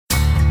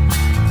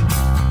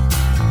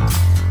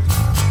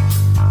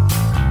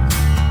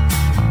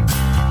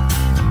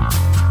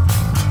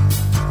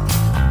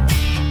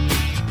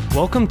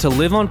Welcome to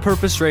Live on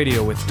Purpose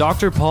Radio with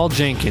Dr. Paul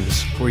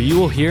Jenkins, where you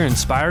will hear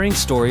inspiring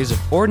stories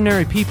of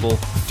ordinary people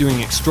doing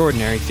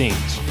extraordinary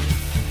things.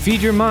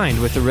 Feed your mind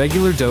with a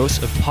regular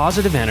dose of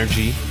positive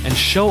energy and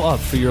show up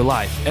for your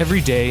life every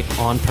day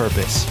on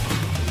purpose.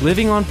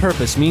 Living on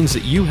purpose means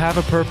that you have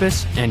a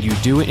purpose and you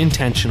do it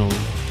intentionally.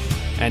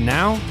 And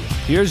now,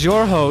 here's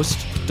your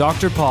host,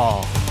 Dr.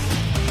 Paul.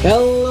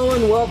 Hello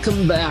and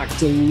welcome back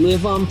to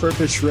Live on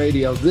Purpose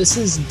Radio. This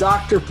is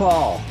Dr.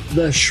 Paul,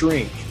 the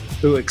shrink,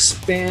 who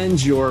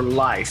expands your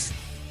life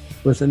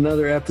with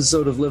another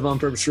episode of Live on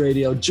Purpose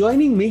Radio.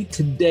 Joining me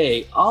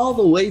today, all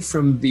the way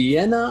from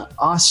Vienna,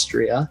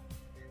 Austria,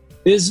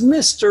 is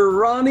Mr.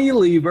 Ronnie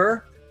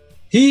Lieber.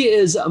 He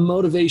is a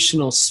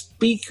motivational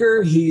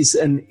speaker. He's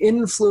an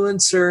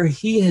influencer.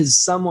 He is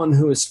someone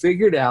who has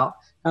figured out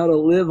how to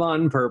live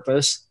on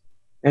purpose.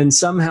 And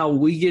somehow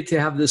we get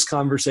to have this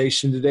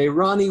conversation today.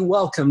 Ronnie,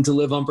 welcome to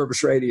Live on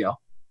Purpose Radio.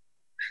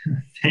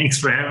 Thanks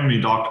for having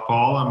me, Dr.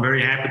 Paul. I'm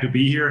very happy to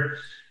be here.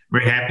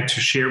 Very happy to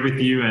share with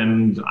you,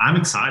 and I'm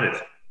excited.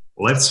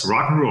 Let's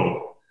rock and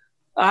roll.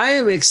 I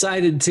am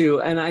excited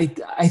too. And I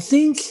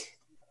think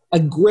a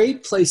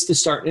great place to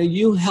start. Now,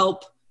 you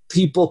help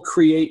people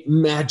create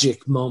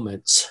magic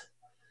moments,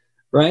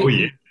 right? Oh,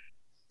 yeah.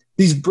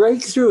 These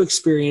breakthrough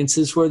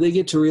experiences where they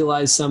get to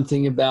realize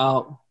something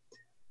about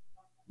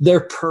their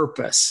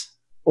purpose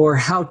or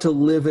how to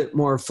live it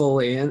more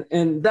fully.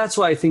 And that's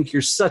why I think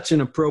you're such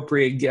an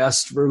appropriate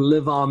guest for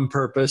Live on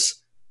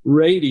Purpose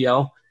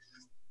Radio.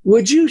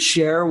 Would you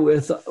share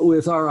with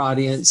our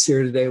audience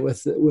here today,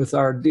 with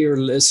our dear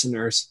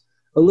listeners,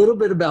 a little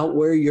bit about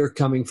where you're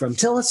coming from?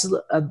 Tell us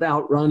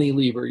about Ronnie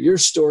Lieber, your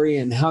story,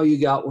 and how you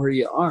got where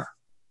you are.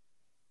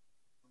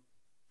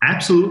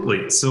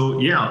 Absolutely. So,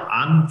 yeah,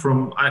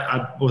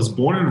 I was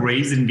born and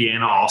raised in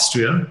Vienna,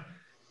 Austria.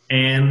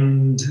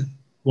 And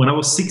when I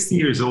was 16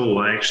 years old,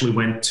 I actually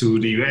went to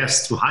the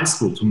US, to high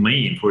school, to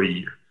Maine for a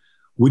year,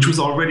 which was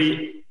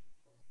already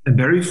a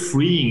very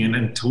freeing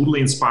and totally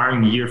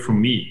inspiring year for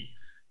me.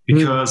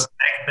 Because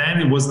back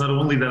then, it was not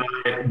only that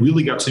I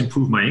really got to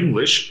improve my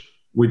English,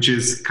 which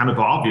is kind of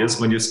obvious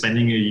when you're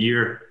spending a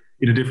year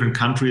in a different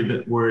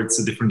country where it's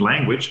a different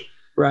language.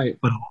 Right.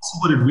 But also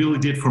what it really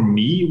did for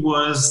me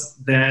was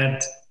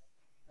that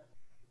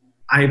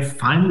I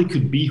finally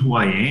could be who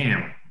I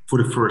am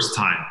for the first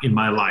time in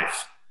my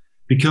life.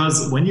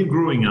 Because when you're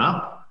growing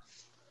up,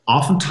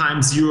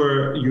 oftentimes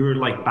you're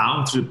like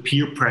bound to the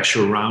peer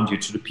pressure around you,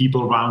 to the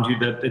people around you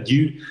that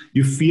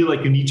you feel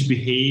like you need to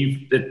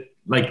behave that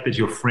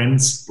your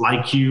friends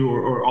like you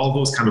or all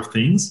those kind of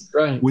things,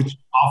 right, which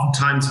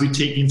oftentimes we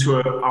take into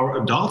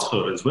our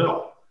adulthood as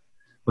well.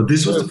 But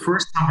this was the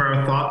first time where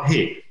I thought,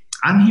 hey,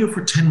 I'm here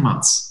for 10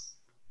 months.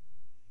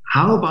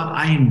 How about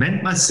I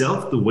invent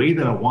myself the way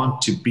that I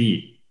want to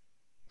be,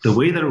 the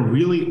way that I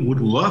really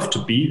would love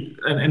to be,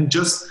 and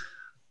just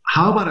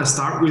how about I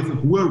start with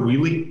who I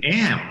really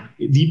am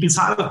deep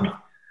inside of me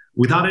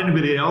without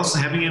anybody else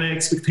having any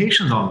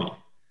expectations on me.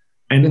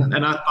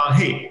 And I thought,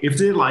 hey, if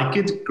they like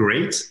it,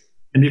 great.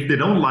 And if they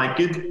don't like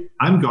it,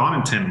 I'm gone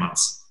in 10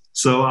 months.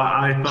 So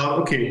I thought,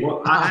 okay,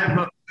 well, I have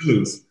nothing to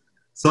lose.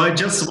 So I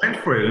just went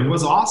for it. It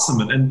was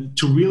awesome. And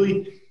to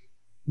really,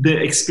 the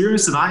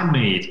experience that I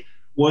made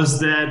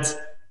was that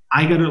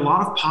I got a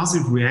lot of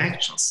positive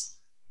reactions.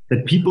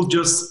 That people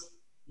just,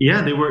 they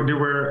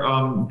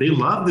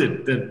loved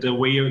it. The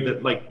way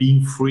that like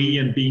being free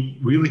and being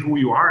really who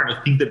you are. And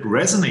I think that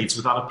resonates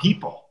with other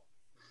people.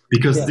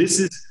 Because this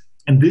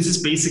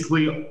is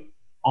basically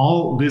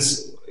all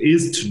this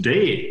is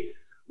today.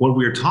 What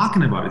we're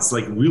talking about, it's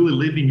like really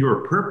living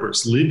your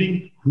purpose,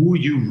 living who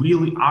you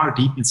really are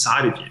deep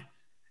inside of you.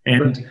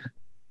 And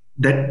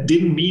that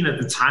didn't mean at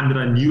the time that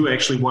I knew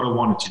actually what I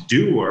wanted to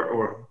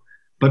do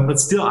but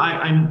still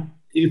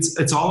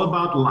it's all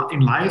about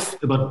in life,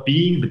 about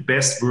being the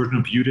best version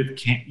of you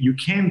that you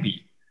can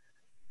be.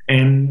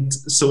 And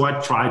so I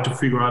tried to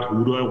figure out,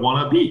 who do I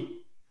want to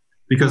be?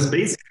 Because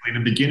basically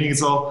in the beginning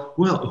it's all,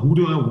 well, who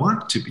do I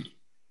want to be?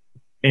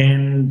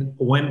 And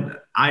when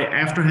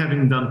after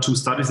having done 2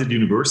 studies at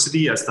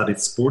university, I studied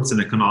sports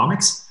and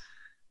economics.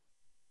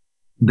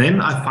 Then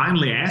I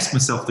finally asked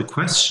myself the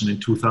question in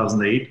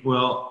 2008,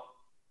 well,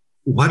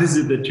 what is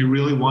it that you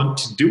really want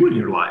to do in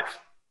your life?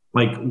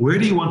 Like, where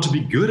do you want to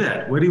be good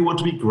at? Where do you want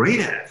to be great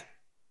at?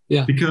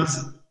 Yeah.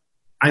 Because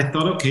I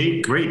thought,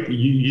 okay, great.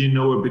 You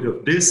know a bit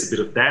of this, a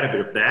bit of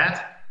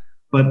that.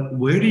 But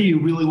where do you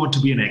really want to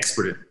be an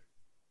expert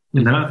in?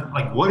 And then I thought,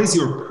 like, what is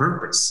your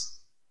purpose?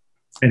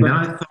 And then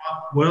I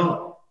thought,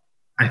 well,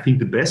 I think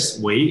the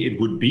best way it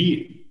would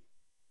be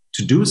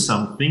to do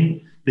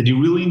something that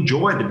you really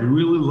enjoy, that you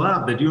really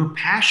love, that you're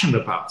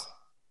passionate about.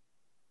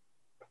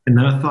 And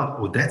then I thought,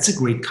 well, that's a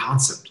great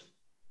concept.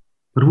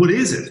 But what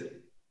is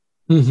it?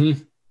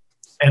 Mm-hmm.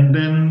 And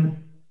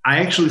then I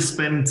actually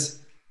spent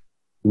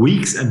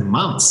weeks and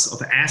months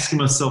of asking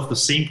myself the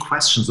same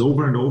questions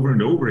over and over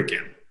and over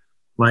again.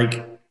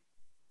 Like,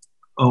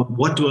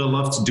 what do I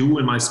love to do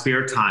in my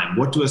spare time?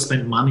 What do I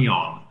spend money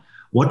on?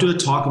 What do I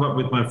talk about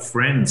with my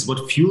friends?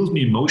 What fuels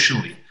me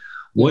emotionally?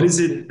 What is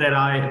it that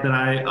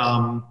I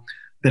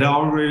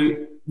already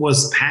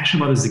was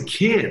passionate about as a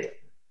kid.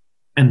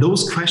 And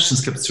those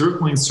questions kept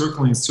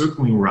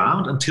circling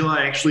around until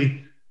I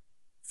actually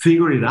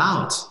figured it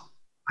out.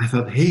 I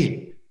thought,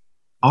 hey,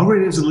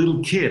 already as a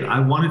little kid, I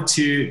wanted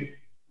to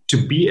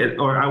be at,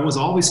 or I was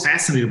always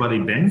fascinated by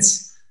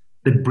events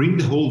that bring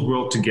the whole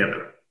world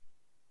together.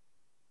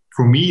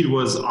 For me, it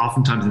was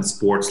oftentimes in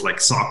sports like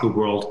Soccer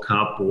World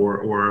Cup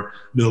or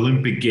the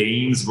Olympic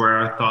Games, where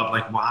I thought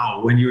like,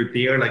 wow, when you're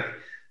there, like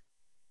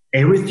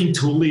everything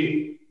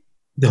totally,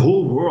 the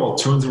whole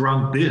world turns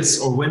around this.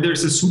 Or when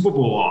there's a Super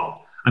Bowl on,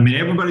 I mean,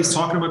 everybody's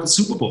talking about the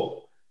Super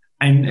Bowl.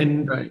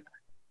 And right.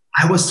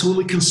 I was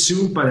totally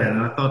consumed by that.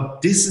 And I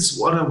thought, this is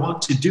what I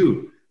want to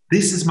do.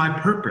 This is my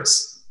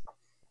purpose.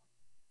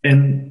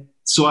 And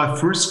so I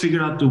first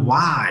figured out the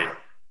why.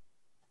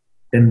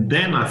 And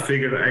then I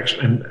figured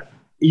and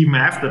even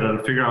after that, I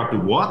figured out the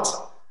what,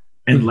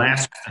 and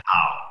last the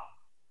how.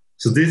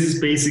 So this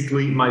is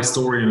basically my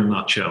story in a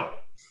nutshell.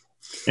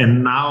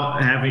 And now,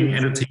 having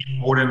entertained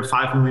more than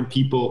 5 million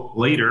people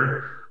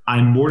later,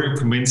 I'm more than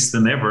convinced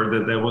than ever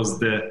that there was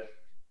the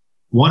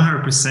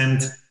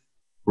 100%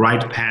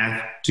 right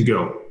path to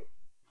go.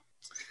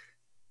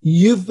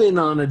 You've been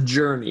on a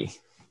journey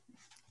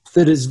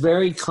that is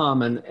very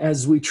common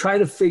as we try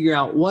to figure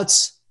out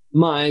what's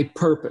my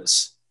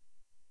purpose,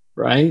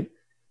 right?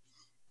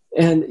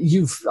 And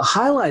you've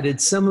highlighted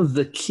some of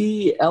the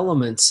key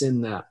elements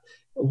in that.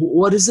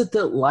 What is it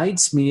that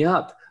lights me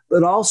up?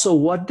 But also,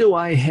 what do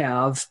I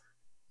have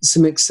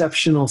some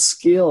exceptional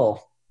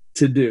skill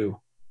to do?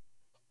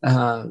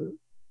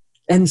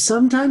 And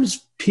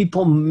sometimes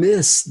people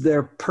miss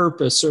their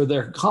purpose or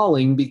their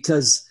calling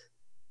because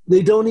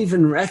they don't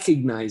even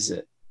recognize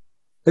it.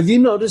 Have you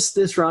noticed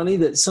this, Ronnie,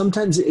 that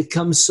sometimes it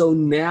comes so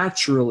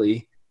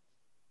naturally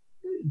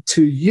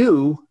to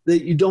you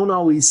that you don't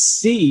always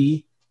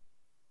see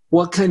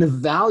what kind of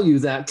value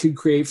that could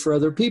create for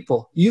other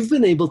people? You've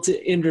been able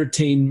to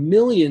entertain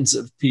millions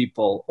of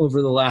people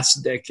over the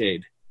last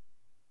decade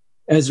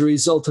as a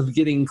result of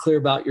getting clear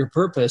about your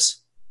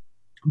purpose.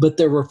 But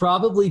there were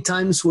probably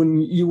times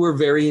when you were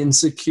very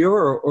insecure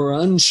or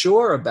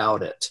unsure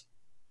about it.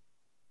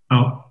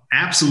 Oh,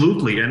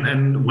 absolutely.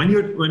 And when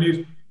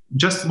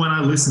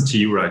I listen to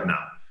you right now,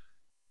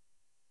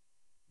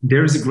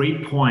 there's a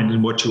great point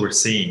in what you were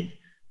saying,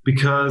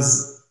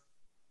 because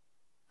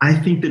I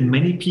think that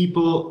many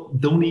people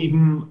don't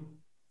even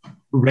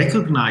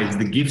recognize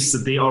the gifts that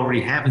they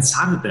already have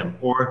inside of them,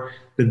 or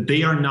that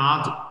they are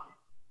not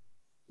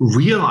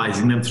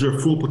realizing them to their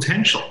full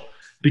potential.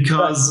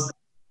 Because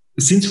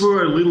since we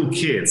were little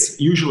kids,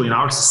 usually in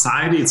our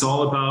society, it's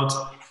all about,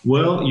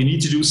 well, you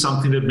need to do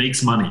something that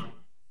makes money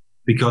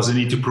because you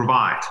need to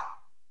provide.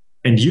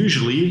 And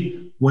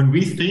usually when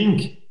we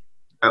think,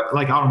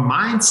 like our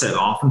mindset,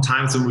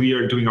 oftentimes when we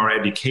are doing our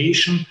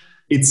education,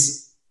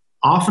 it's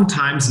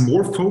oftentimes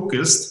more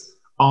focused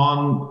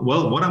on,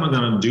 well, what am I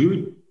going to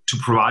do to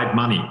provide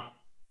money?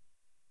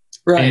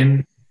 Right.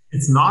 And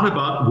it's not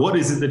about what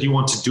is it that you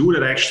want to do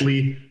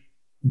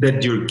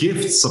that your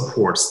gift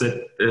supports,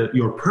 that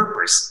your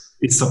purpose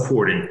is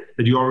supporting,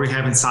 that you already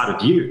have inside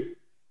of you.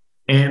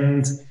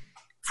 And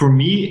for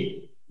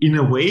me, in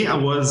a way, I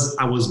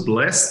was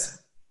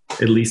blessed,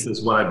 at least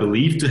that's what I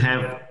believe, to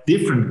have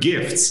different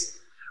gifts.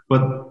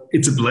 But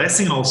it's a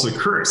blessing, also a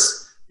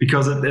curse.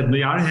 Because at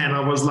the other hand, I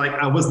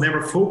was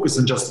never focused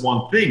on just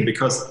one thing,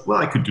 because, well,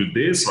 I could do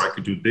this, or I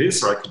could do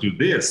this, or I could do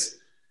this.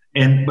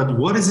 But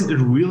what is it that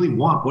you really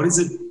want? What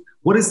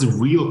is the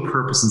real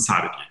purpose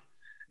inside of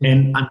you?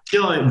 And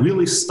until I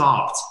really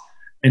stopped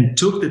and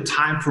took the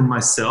time for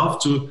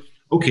myself to,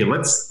 okay,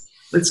 let's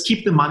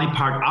keep the money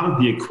part out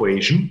of the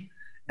equation,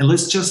 and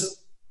let's just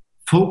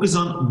focus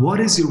on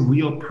what is your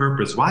real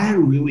purpose? Why are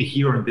you really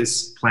here on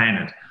this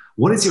planet?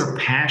 What is your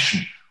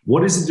passion?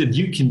 What is it that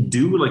you can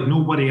do like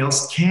nobody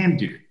else can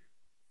do?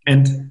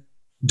 And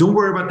don't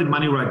worry about the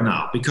money right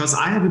now, because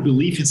I have a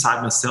belief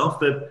inside myself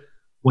that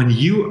when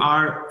you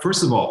are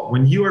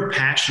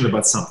passionate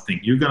about something,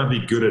 you're going to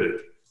be good at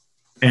it.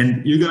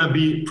 And you're going to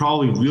be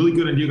probably really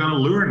good, and you're going to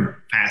learn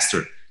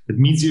faster. That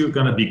means you're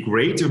going to be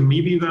great, or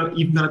maybe you're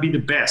even going to be the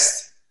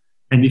best.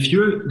 And if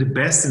you're the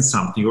best in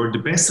something, or the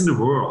best in the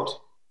world,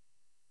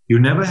 you're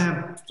never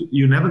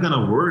going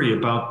to worry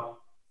about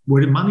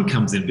where the money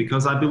comes in,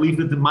 because I believe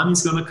that the money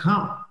is going to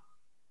come.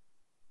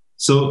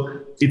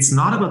 So it's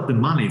not about the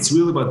money. It's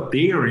really about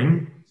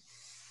daring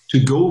to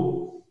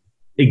go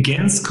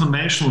against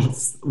conventional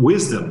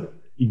wisdom,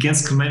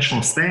 against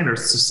conventional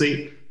standards, to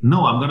say,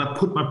 no, I'm going to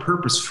put my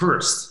purpose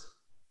first.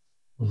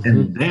 Mm-hmm.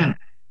 And then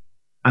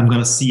I'm going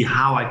to see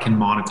how I can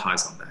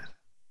monetize on that.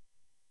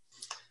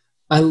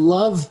 I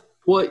love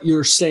what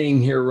you're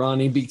saying here,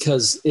 Ronnie,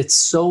 because it's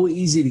so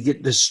easy to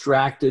get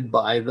distracted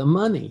by the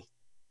money,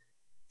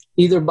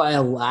 either by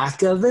a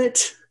lack of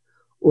it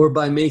or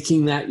by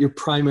making that your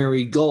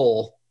primary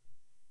goal.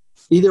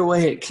 Either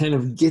way, it kind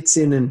of gets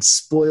in and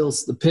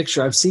spoils the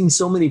picture. I've seen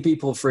so many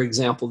people, for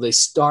example, they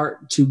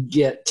start to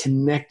get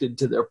connected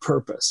to their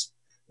purpose.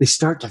 They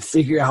start to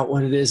figure out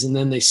what it is, and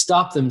then they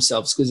stop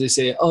themselves because they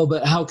say, oh,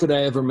 but how could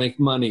I ever make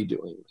money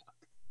doing that?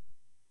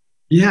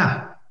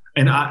 Yeah.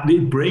 And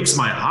it breaks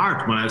my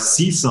heart when I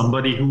see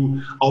somebody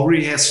who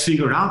already has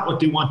figured out what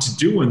they want to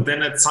do. And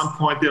then at some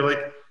point they're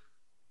like,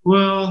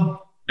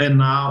 well, and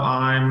now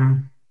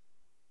I'm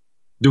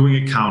doing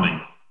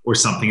accounting or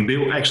something.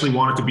 They actually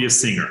wanted to be a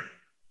singer.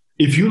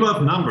 If you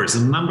love numbers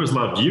and numbers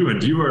love you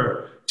and you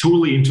are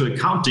totally into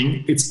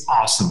accounting, it's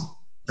awesome.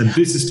 And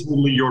this is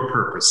totally your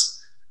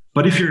purpose.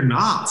 But if you're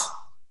not,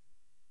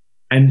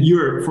 and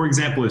you're, for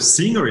example, a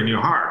singer in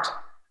your heart,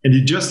 and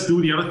you just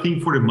do the other thing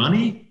for the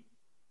money,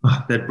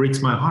 that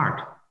breaks my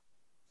heart.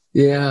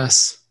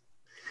 Yes.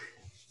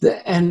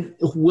 And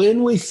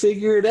when we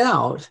figure it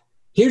out,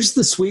 here's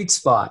the sweet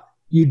spot.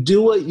 You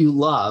do what you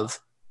love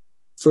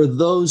for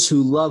those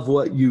who love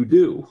what you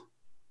do.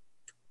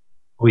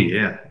 Oh,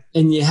 yeah.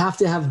 And you have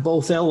to have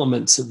both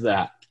elements of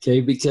that,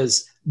 okay?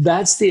 Because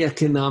that's the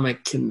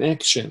economic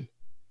connection.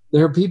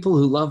 There are people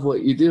who love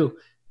what you do.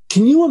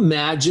 Can you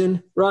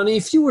imagine, Ronnie,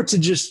 if you were to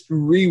just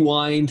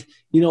rewind,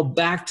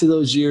 back to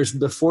those years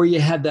before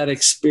you had that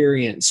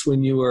experience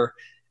when you were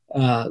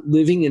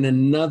living in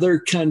another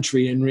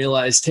country and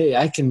realized, hey,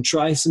 I can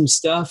try some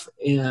stuff,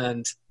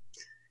 and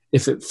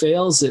if it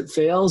fails, it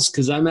fails,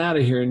 because I'm out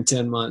of here in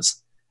 10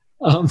 months.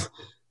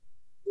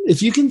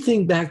 If you can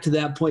think back to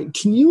that point,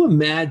 can you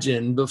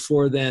imagine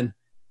before then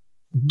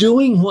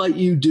doing what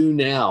you do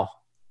now?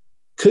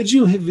 Could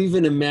you have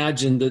even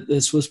imagined that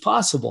this was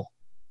possible?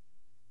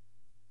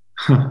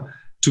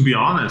 To be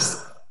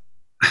honest,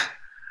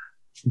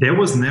 there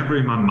was never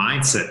in my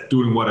mindset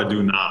doing what I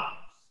do now.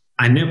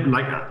 I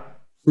never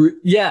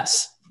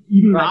Yes.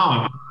 Even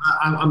now,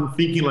 I'm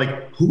thinking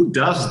who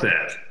does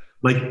that?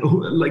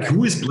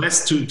 Who is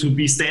blessed to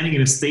be standing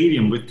in a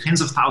stadium with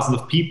tens of thousands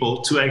of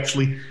people to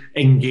actually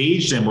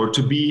engage them, or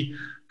to be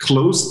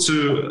close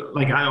to,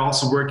 I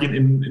also work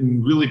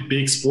in really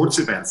big sports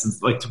events,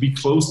 and to be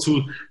close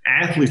to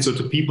athletes or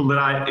to people that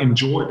I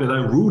enjoyed, that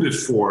I rooted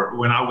for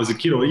when I was a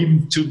kid, or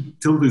even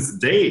till this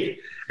day,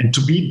 and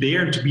to be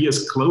there and to be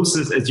as close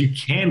as you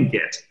can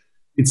get.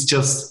 It's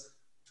just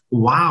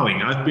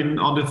wowing. I've been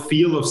on the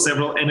field of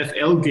several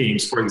NFL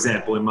games, for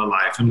example, in my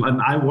life,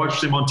 and I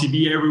watch them on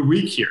TV every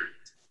week here.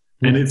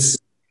 And it's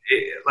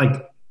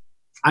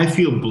I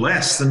feel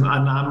blessed and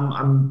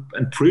I'm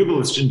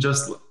privileged, and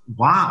just,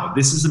 wow,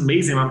 this is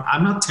amazing.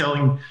 I'm not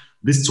telling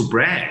this to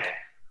brag.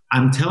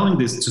 I'm telling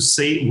this to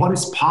say what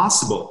is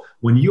possible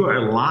when you are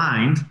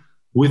aligned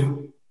with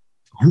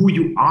who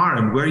you are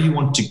and where you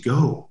want to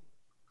go.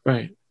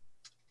 Right.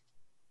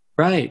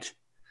 Right.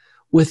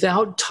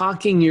 Without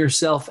talking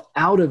yourself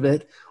out of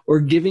it or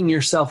giving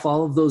yourself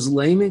all of those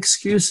lame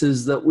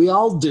excuses that we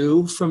all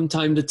do from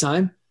time to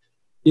time,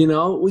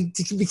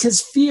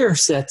 because fear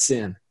sets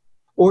in,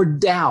 or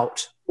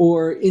doubt,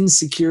 or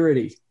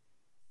insecurity.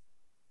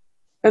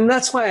 And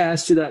that's why I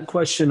asked you that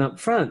question up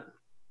front.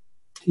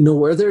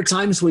 Were there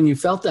times when you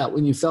felt that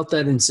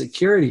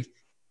insecurity?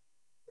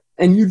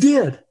 And you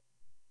did.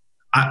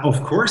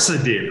 Of course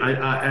I did.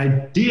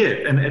 I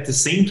did. And at the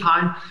same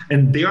time,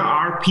 and there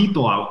are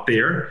people out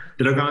there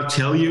that are going to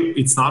tell you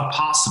it's not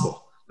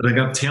possible. That are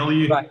going to tell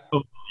you, right.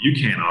 Oh, you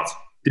cannot.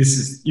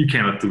 You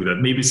cannot do that.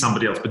 Maybe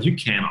somebody else, but you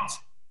cannot.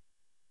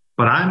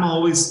 But I'm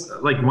always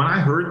when I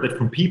heard that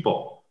from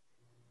people,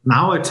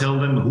 now I tell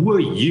them, who are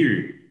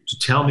you to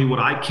tell me what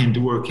I can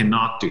do or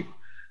cannot do?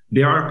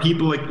 There are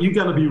people you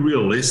got to be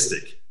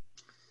realistic.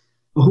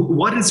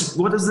 What does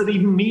that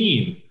even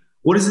mean?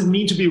 What does it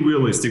mean to be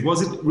realistic?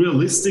 Was it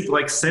realistic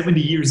 70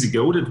 years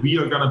ago that we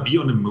are going to be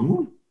on the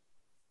moon?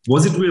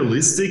 Was it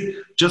realistic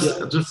just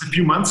a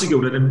few months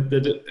ago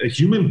that a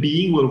human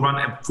being will run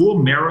a full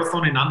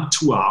marathon in under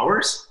 2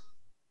 hours?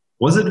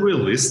 Was it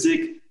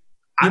realistic?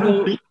 I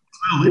don't think it's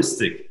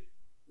realistic.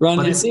 Ron,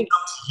 but it's up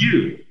to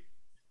you.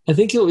 I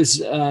think it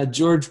was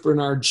George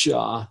Bernard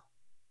Shaw.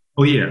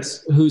 Oh,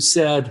 yes. Who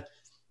said,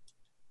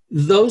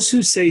 those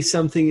who say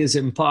something is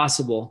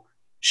impossible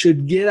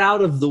should get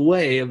out of the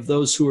way of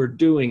those who are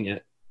doing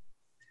it.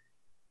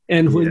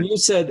 And when you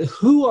said,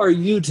 who are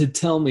you to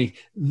tell me?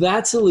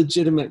 That's a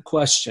legitimate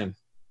question.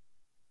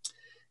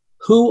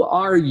 Who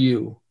are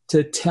you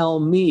to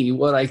tell me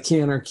what I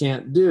can or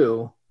can't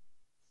do?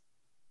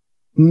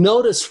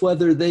 Notice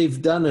whether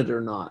they've done it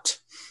or not.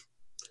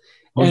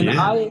 Oh, and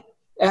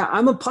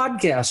I'm a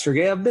podcaster.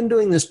 Okay? I've been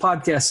doing this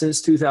podcast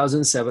since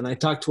 2007. I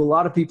talk to a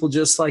lot of people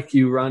just like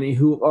you, Ronnie,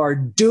 who are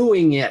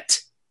doing it.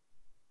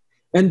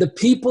 And the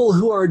people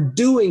who are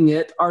doing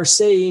it are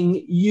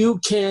saying, you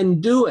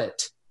can do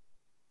it.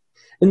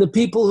 And the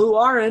people who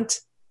aren't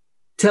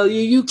tell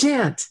you you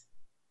can't.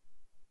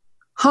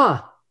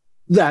 Huh,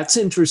 that's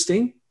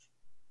interesting.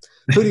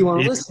 Who do you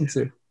want to listen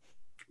to?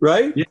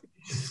 Right? Yeah.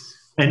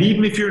 And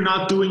even if you're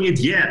not doing it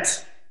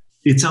yet,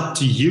 it's up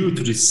to you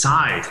to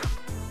decide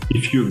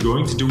if you're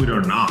going to do it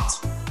or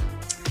not.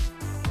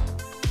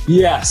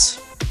 Yes.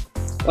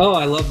 Oh,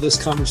 I love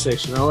this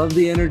conversation. I love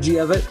the energy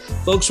of it.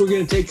 Folks, we're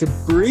going to take a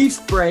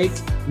brief break.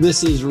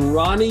 This is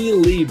Ronnie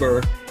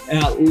Lieber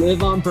at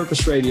Live on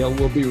Purpose Radio.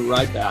 We'll be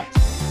right back.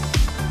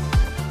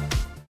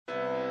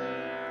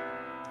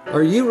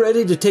 Are you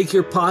ready to take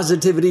your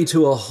positivity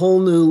to a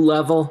whole new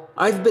level?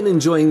 I've been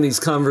enjoying these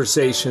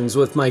conversations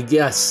with my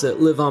guests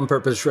at Live on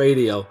Purpose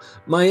Radio.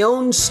 My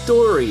own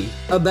story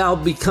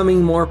about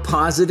becoming more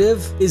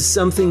positive is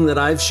something that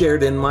I've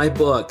shared in my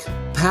book,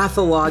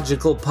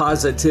 Pathological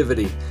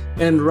Positivity.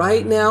 And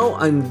right now,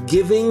 I'm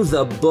giving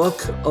the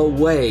book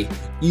away.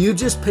 You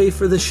just pay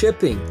for the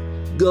shipping.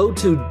 Go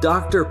to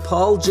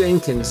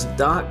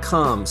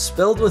drpauljenkins.com,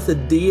 spelled with a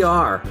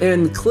DR,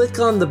 and click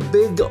on the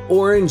big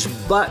orange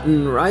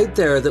button right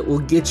there that will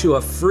get you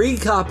a free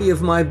copy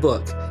of my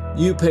book.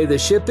 You pay the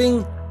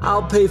shipping,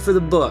 I'll pay for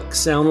the book.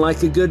 Sound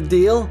like a good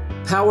deal?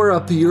 Power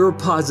up your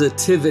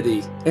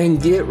positivity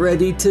and get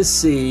ready to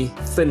see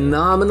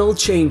phenomenal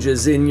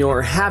changes in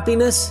your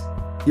happiness,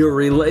 your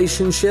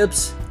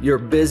relationships, your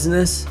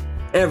business,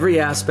 every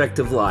aspect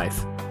of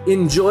life.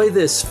 Enjoy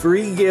this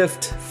free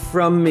gift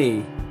from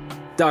me.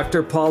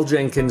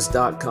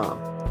 drpauljenkins.com.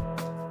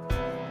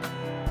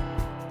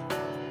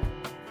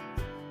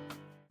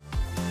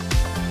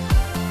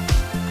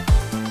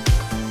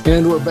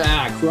 And we're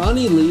back.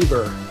 Ronnie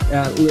Lieber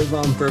at Live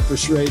on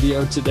Purpose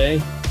Radio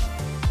today.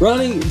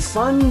 Ronnie,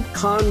 fun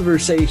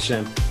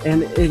conversation.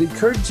 And it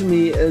occurred to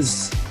me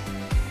as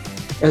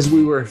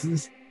we were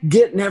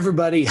getting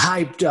everybody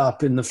hyped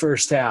up in the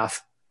first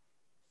half,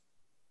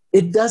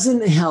 it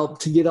doesn't help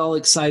to get all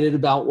excited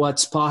about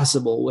what's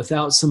possible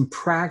without some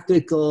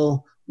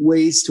practical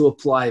ways to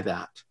apply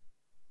that.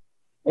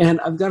 And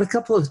I've got a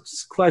couple of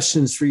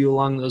questions for you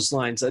along those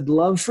lines. I'd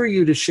love for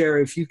you to share,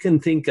 if you can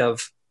think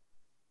of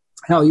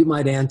how you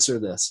might answer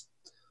this.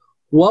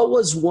 What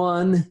was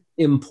one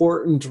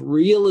important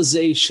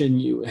realization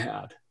you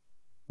had?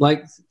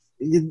 Like,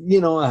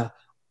 an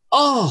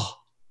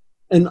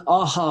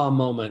aha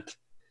moment.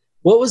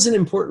 What was an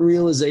important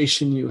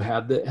realization you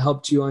had that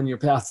helped you on your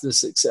path to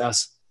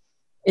success?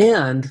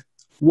 And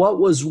what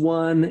was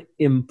one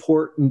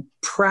important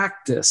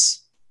practice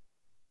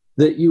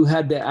that you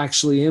had to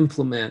actually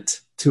implement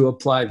to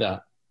apply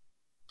that?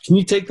 Can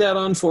you take that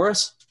on for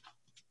us?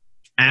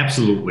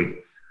 Absolutely.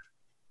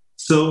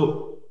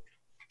 So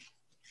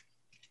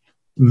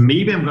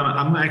maybe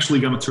I'm actually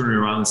gonna turn it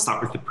around and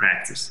start with the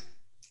practice.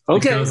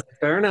 Okay,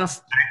 fair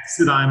enough.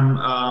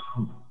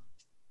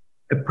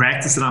 A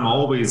practice that I'm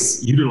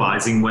always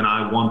utilizing when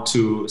I want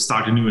to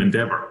start a new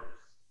endeavor,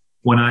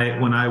 when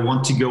I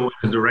want to go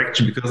in a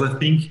direction, because I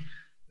think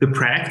the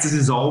practice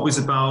is always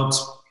about,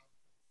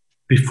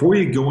 before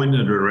you go in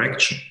a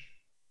direction,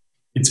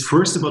 it's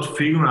first about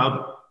figuring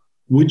out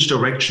which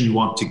direction you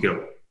want to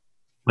go.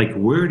 Like,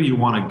 where do you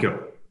want to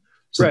go?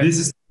 So right.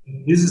 This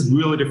is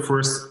really the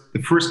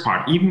first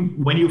part.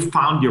 Even when you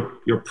found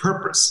your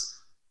purpose,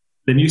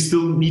 then you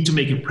still need to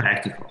make it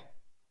practical.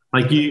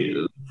 Like,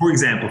 for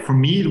example, for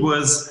me, it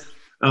was,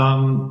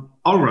 all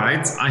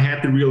right, I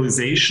had the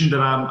realization that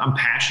I'm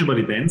passionate about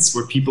events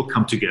where people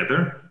come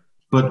together,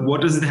 but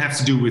what does it have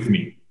to do with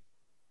me?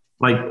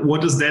 Like,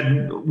 what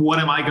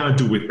am I going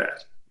to do with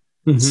that?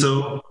 Mm-hmm.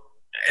 So,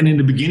 and in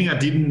the beginning, I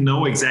didn't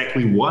know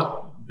exactly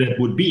what that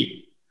would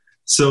be.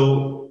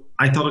 So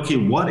I thought, okay,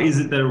 what is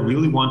it that I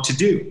really want to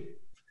do?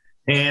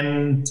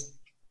 And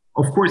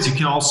of course, you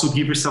can also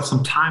give yourself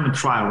some time and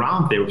try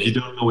around there if you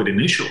don't know it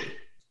initially.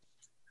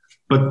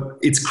 But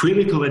it's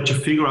critical that you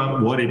figure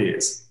out what it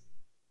is.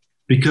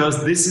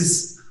 Because this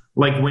is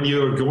like when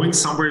you're going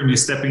somewhere and you're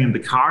stepping in the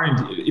car, and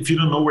if you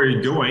don't know where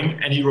you're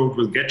going, any road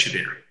will get you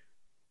there.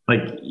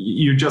 Like,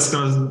 you're just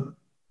going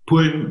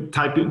to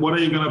type in, what are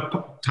you going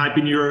to type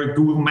in your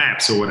Google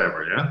Maps or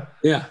whatever, yeah?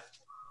 Yeah.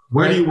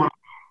 Where do you want to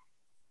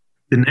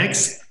go? The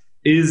next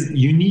is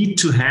you need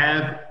to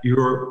have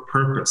your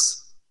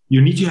purpose.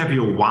 You need to have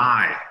your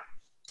why.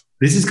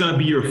 This is going to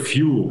be your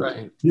fuel.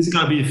 Right. This is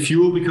going to be a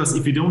fuel, because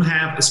if you don't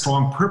have a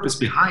strong purpose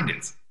behind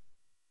it,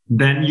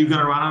 then you're going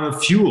to run out of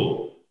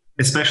fuel,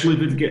 especially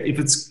if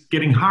it's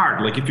getting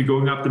hard, like if you're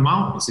going up the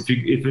mountains, if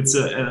it's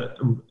a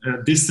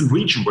distant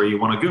region where you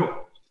want to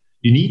go.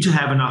 You need to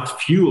have enough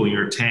fuel in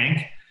your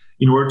tank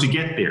in order to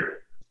get there.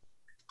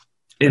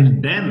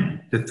 And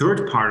then the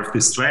third part of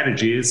this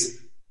strategy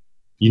is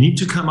you need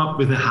to come up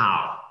with a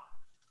how.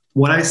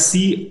 What I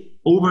see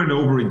over and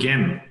over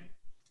again,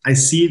 I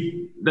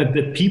see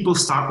that people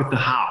start with the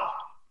how.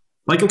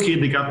 Like, okay,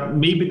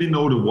 maybe they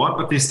know the what,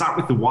 but they start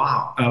with the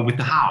with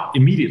the how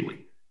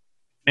immediately.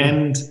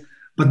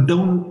 But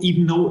don't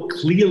even know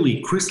clearly,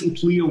 crystal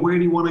clear, where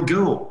do you want to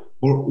go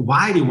or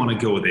why do you want to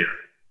go there?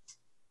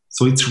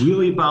 So it's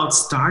really about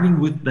starting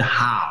with the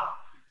how,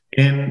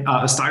 and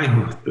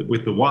starting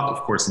with the what,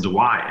 of course, and the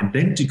why, and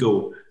then to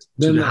go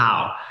to the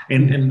how.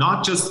 And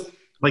not just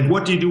like,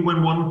 what do you do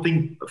when one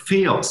thing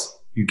fails?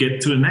 You get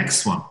to the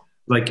next one.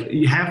 Like,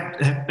 you have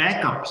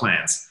backup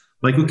plans.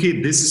 Like,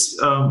 okay, this is,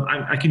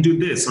 I can do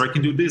this, or I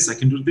can do this, I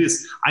can do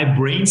this. I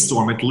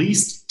brainstorm at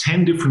least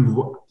 10 different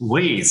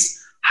ways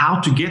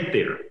how to get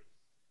there.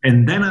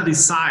 And then I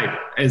decide,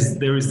 as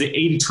there is the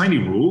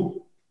 80-20 rule,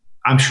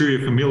 I'm sure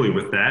you're familiar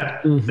with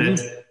that, mm-hmm. that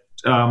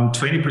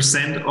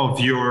 20% of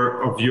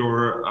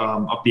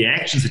the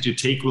actions that you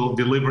take will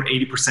deliver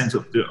 80%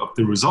 of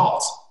the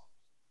results.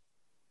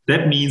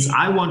 that means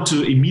I want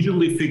to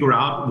immediately figure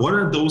out what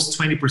are those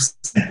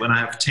 20%. When I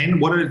have 10,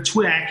 what are the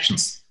 2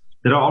 actions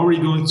that are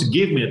already going to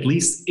give me at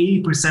least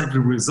 80% of the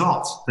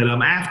results that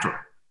I'm after?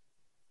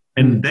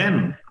 And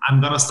then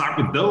I'm going to start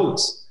with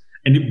those.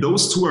 And if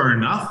those 2 are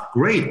enough,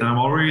 great, then I'm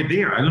already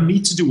there. I don't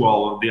need to do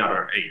all of the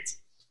other 8.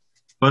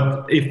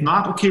 But if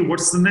not, okay,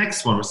 what's the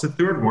next one? What's the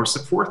third one? What's the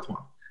fourth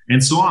one?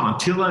 And so on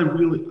until I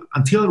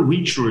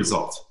reach the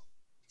result.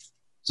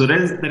 So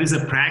that is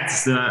a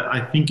practice that I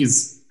think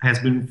has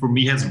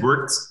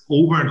worked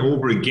over and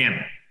over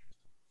again.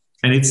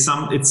 And it's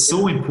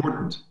so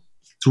important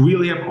to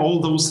really have all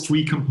those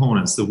 3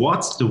 components, the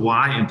what, the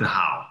why, and the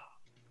how,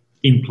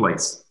 in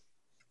place.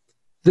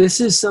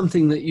 This is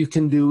something that you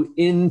can do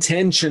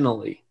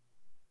intentionally.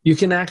 You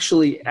can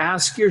actually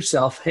ask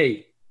yourself,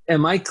 hey,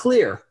 am I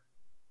clear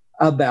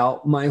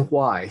about my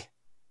why?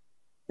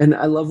 And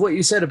I love what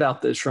you said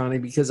about this, Ronnie,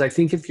 because I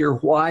think if your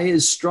why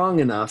is strong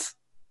enough,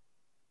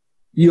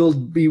 you'll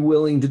be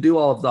willing to do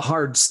all of the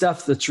hard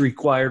stuff that's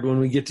required when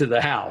we get to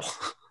the how.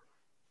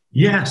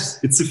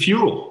 Yes, it's a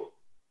fuel.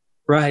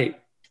 Right.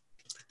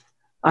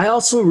 I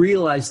also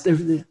realized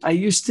I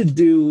used to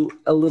do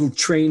a little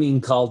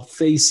training called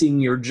Facing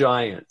Your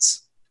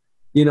Giants.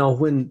 You know,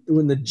 when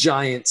the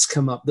giants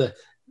come up,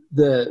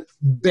 the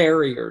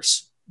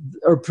barriers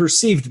or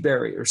perceived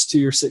barriers to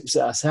your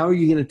success. How are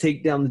you going to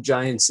take down the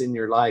giants in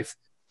your life?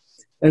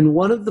 And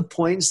one of the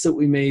points that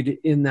we made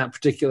in that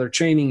particular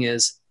training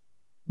is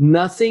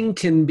nothing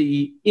can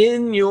be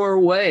in your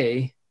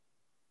way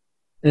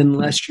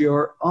unless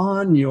you're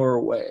on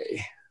your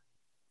way.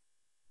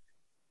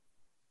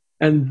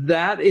 And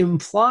that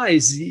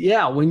implies,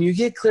 when you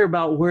get clear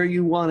about where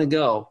you want to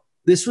go,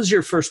 this was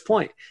your first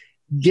point,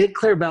 get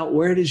clear about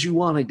where it is you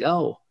want to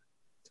go.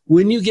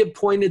 When you get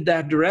pointed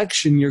that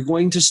direction, you're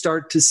going to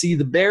start to see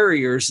the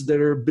barriers that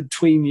are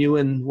between you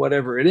and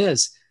whatever it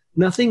is.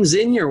 Nothing's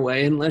in your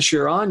way unless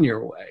you're on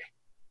your way.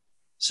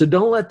 So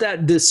don't let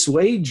that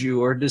dissuade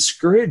you or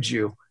discourage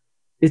you.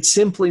 It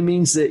simply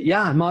means that,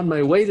 I'm on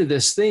my way to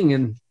this thing,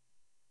 and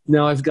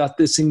now I've got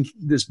this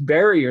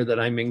barrier that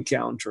I'm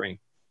encountering.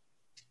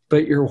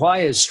 But your why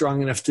is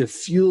strong enough to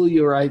fuel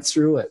you right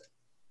through it.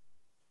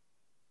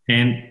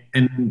 And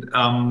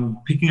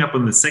picking up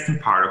on the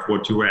second part of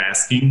what you were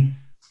asking,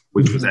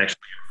 which was actually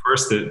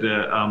first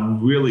the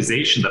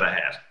realization that I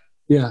had.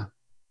 Yeah.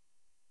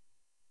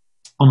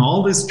 On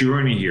all this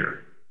journey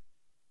here,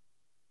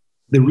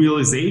 the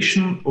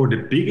realization, or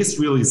the biggest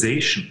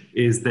realization,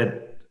 is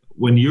that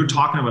when you're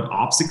talking about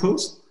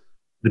obstacles,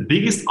 the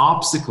biggest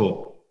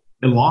obstacle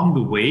along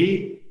the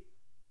way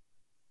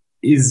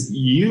is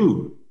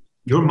your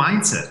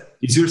mindset,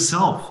 is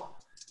yourself.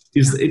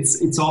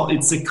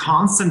 It's a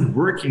constant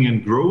working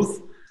and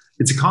growth.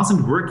 It's a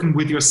constant working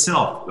with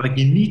yourself. Like,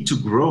 you need to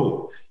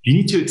grow. You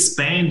need to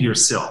expand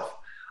yourself.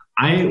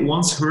 I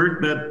once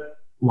heard that,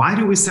 why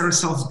do we set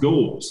ourselves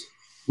goals?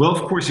 Well,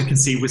 of course, you can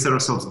say we set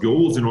ourselves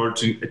goals in order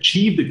to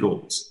achieve the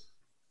goals.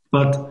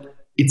 But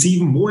it's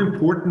even more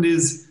important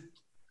is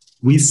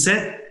we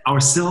set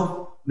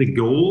ourselves the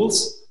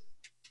goals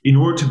in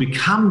order to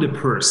become the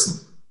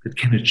person that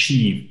can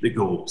achieve the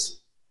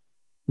goals.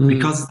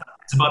 Because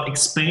it's about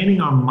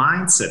expanding our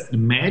mindset. The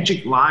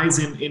magic lies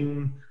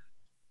in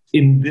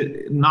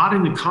not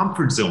in the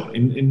comfort zone,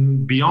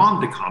 in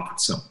beyond the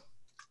comfort zone.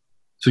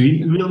 So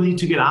you really need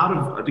to get out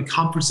of the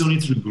comfort zone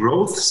into the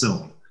growth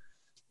zone,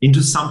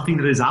 into something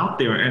that is out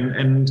there.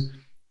 And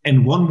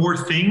one more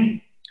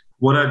thing,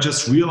 what I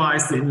just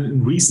realized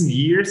in recent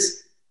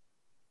years,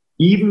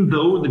 even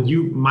though that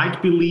you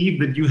might believe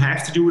that you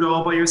have to do it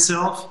all by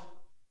yourself,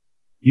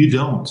 you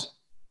don't.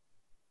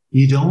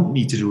 You don't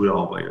need to do it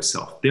all by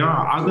yourself. There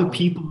are other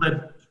people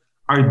that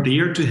are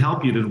there to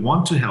help you, that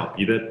want to help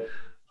you. That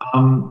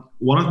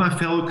one of my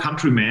fellow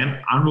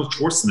countrymen, Arnold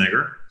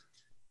Schwarzenegger,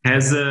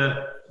 has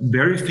a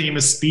very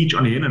famous speech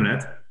on the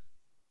internet,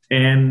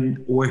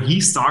 and where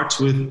he starts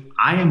with,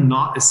 "I am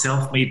not a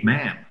self-made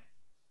man,"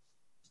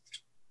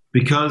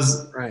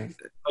 because like,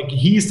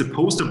 he's the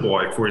poster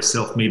boy for a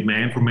self-made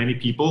man for many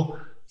people.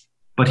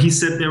 But he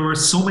said there were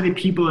so many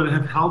people that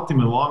have helped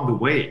him along the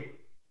way.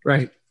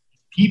 Right.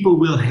 People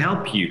will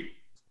help you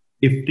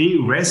if they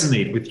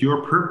resonate with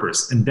your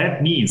purpose. And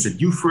that means that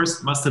you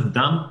first must have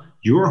done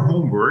your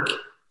homework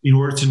in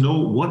order to know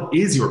what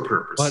is your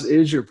purpose. What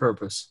is your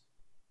purpose?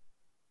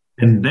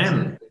 And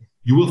then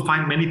you will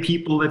find many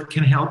people that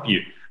can help you.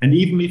 And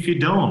even if you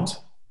don't,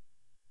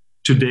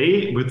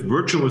 today with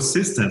virtual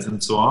assistants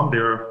and so on,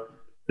 there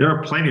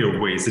are plenty of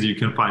ways that you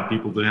can find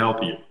people to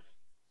help you.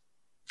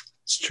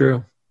 It's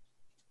true.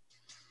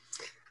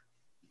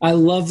 I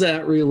love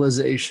that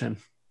realization.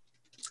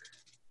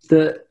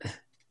 The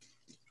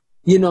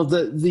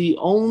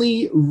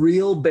only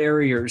real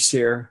barriers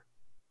here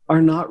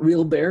are not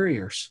real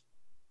barriers.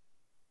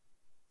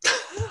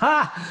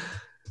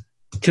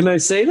 Can I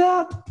say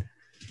that?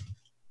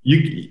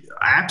 You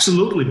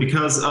absolutely,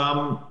 because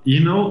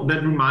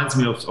that reminds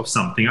me of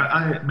something.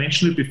 I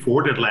mentioned it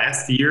before, that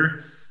last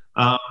year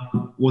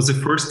was the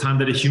first time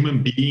that a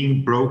human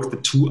being broke the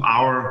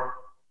 2-hour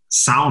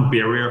sound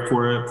barrier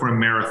for a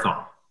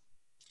marathon.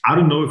 I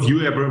don't know if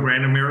you ever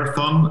ran a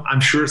marathon. I'm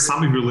sure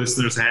some of your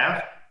listeners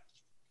have.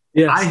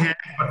 Yes. I have,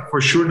 but for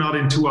sure not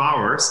in 2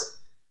 hours.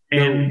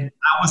 And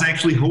I was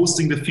actually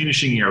hosting the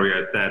finishing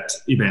area at that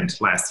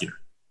event last year.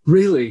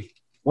 Really?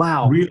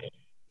 Wow. Really?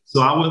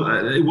 So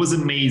it was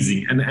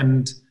amazing.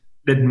 And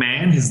that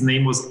man, his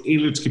name was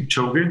Eliud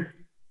Kipchoge.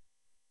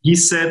 He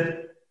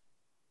said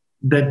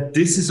that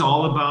this is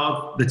all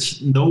about that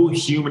no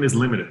human is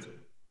limited.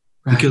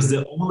 Right. Because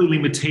the only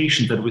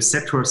limitations that we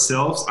set to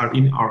ourselves are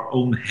in our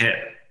own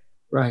head.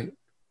 Right.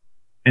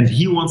 And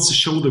he wants to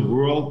show the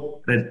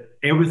world that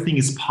everything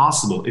is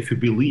possible if you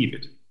believe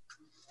it.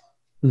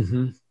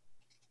 Mm-hmm.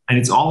 And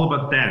it's all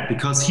about that,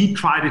 because he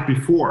tried it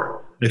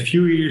before a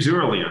few years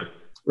earlier.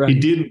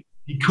 Right.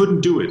 He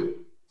couldn't do it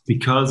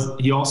because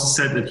he also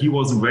said that he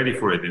wasn't ready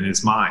for it in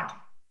his mind.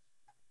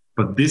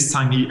 But this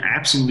time he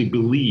absolutely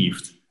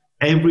believed.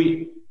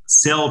 Every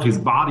cell of his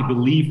body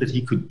believed that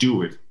he could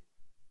do it.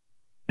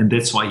 And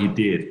that's why he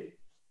did.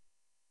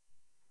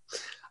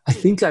 I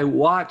think I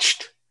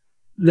watched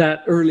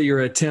that earlier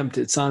attempt.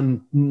 It's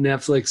on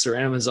Netflix or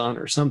Amazon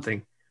or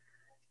something.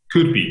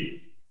 Could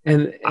be.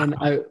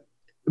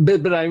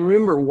 But I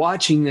remember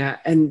watching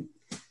that, and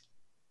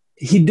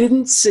he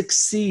didn't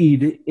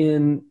succeed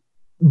in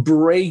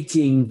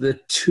breaking the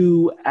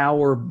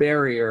 2-hour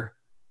barrier.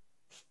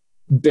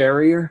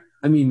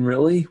 I mean,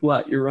 really?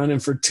 What? You're running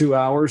for 2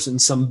 hours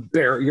and some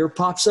barrier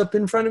pops up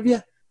in front of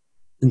you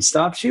and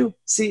stops you?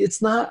 See,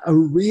 it's not a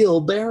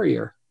real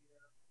barrier.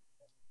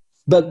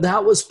 But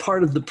that was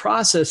part of the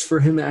process for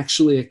him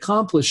actually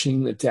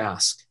accomplishing the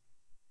task.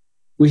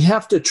 We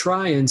have to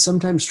try, and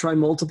sometimes try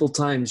multiple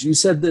times. You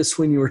said this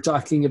when you were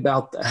talking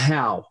about the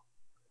how.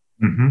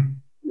 Mm-hmm.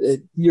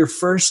 Your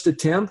first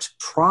attempt,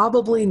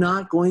 probably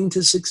not going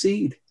to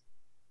succeed.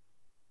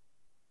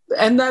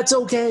 And that's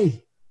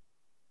okay.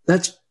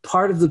 That's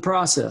part of the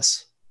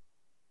process.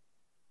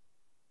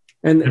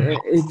 And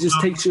it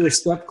just takes you a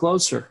step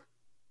closer.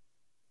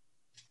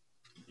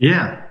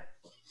 Yeah,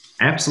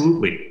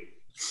 absolutely.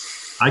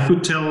 I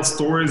could tell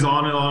stories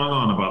on and on and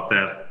on about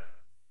that.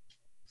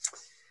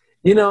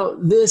 You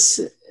know, this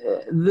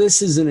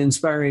is an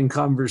inspiring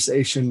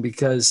conversation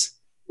because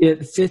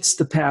it fits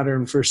the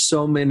pattern for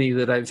so many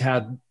that I've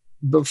had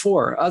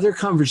before. Other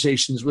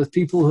conversations with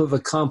people who have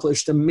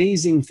accomplished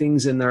amazing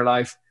things in their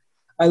life.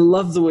 I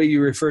love the way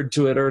you referred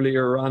to it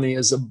earlier, Ronnie,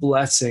 as a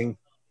blessing,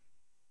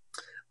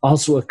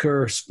 also a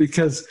curse,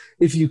 because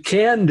if you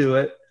can do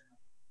it,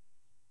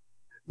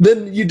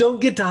 then you don't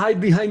get to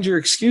hide behind your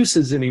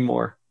excuses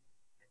anymore.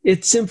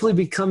 It simply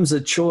becomes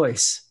a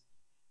choice.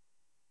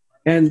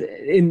 And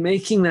in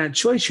making that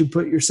choice, you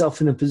put yourself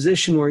in a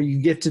position where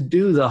you get to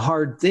do the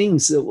hard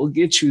things that will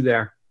get you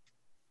there.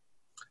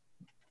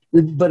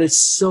 But it's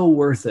so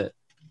worth it.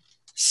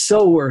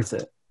 So worth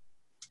it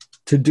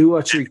to do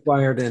what's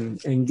required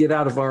and get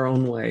out of our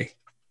own way.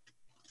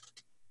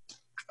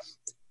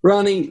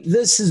 Ronnie,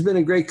 this has been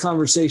a great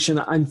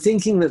conversation. I'm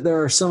thinking that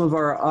there are some of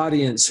our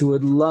audience who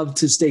would love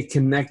to stay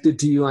connected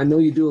to you. I know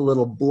you do a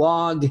little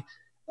blog.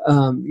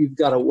 You've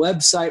got a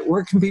website.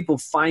 Where can people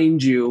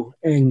find you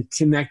and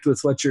connect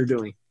with what you're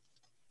doing?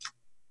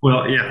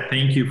 Well, yeah,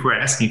 thank you for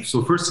asking.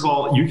 So first of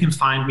all, you can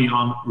find me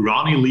on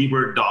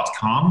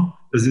ronnielieber.com.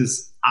 This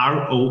is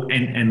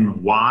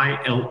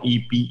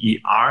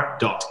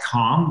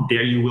RONNYLEBER.com.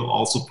 There you will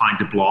also find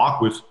the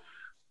blog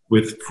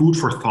with food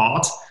for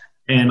thought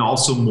and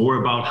also more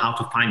about how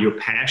to find your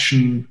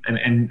passion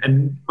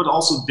and but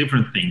also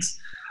different things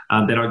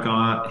that are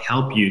going to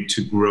help you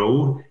to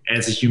grow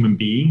as a human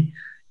being.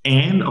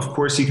 And of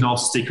course, you can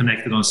also stay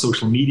connected on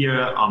social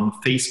media, on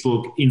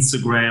Facebook,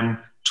 Instagram,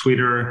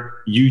 Twitter,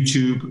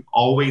 YouTube,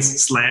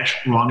 always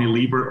 /Ronnie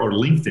Lieber or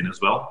LinkedIn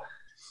as well.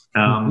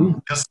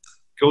 Just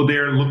go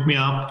there, look me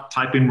up,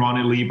 type in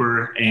Ronnie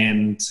Lieber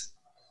and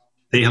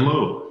say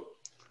hello.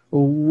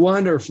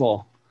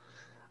 Wonderful.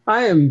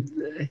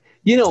 You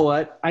know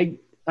what?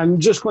 I'm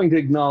just going to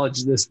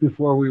acknowledge this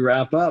before we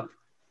wrap up.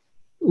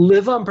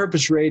 Live on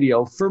Purpose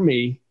Radio, for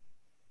me,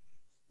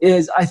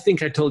 is, I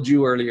think I told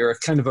you earlier, a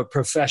kind of a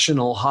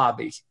professional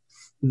hobby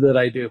that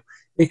I do.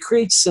 It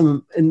creates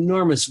some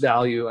enormous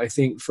value, I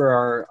think, for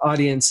our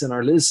audience and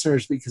our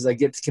listeners because I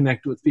get to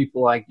connect with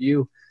people like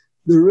you.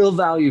 The real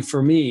value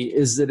for me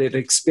is that it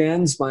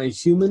expands my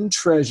human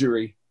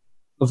treasury,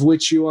 of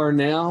which you are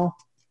now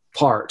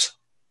part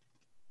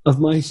of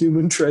my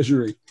human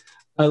treasury.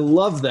 I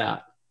love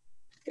that.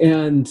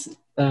 And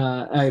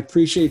I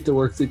appreciate the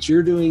work that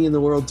you're doing in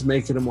the world to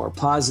make it a more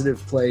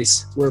positive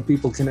place where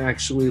people can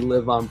actually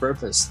live on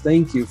purpose.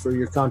 Thank you for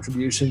your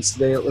contributions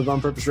today at Live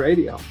on Purpose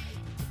Radio.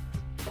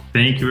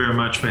 Thank you very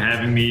much for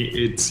having me.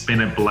 It's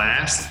been a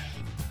blast.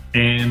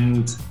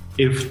 And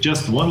if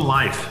just one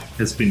life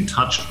has been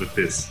touched with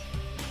this,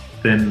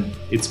 then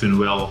it's been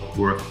well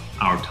worth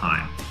our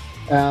time.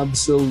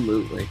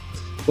 Absolutely.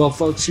 Well,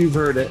 folks, you've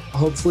heard it.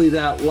 Hopefully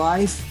that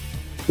life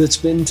that's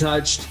been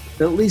touched,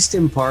 at least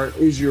in part,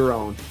 is your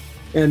own.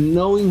 And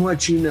knowing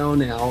what you know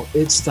now,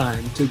 it's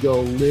time to go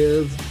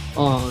live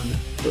on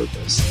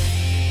purpose.